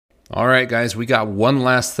Alright guys, we got one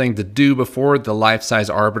last thing to do before the life-size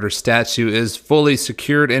Arbiter statue is fully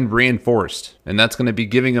secured and reinforced. And that's going to be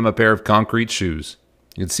giving him a pair of concrete shoes.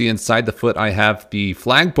 You can see inside the foot I have the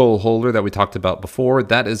flagpole holder that we talked about before.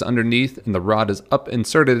 That is underneath and the rod is up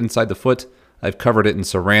inserted inside the foot. I've covered it in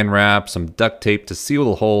saran wrap, some duct tape to seal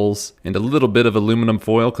the holes, and a little bit of aluminum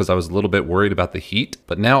foil because I was a little bit worried about the heat.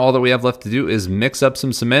 But now all that we have left to do is mix up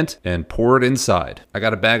some cement and pour it inside. I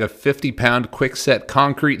got a bag of 50-pound quick set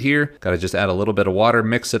concrete here. Gotta just add a little bit of water,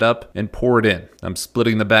 mix it up, and pour it in. I'm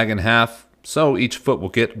splitting the bag in half, so each foot will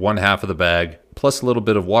get one half of the bag. Plus a little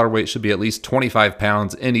bit of water weight, should be at least 25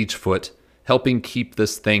 pounds in each foot, helping keep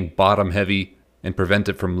this thing bottom heavy and prevent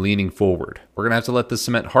it from leaning forward. We're gonna have to let the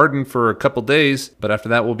cement harden for a couple days, but after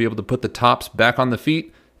that we'll be able to put the tops back on the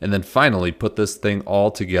feet and then finally put this thing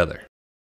all together.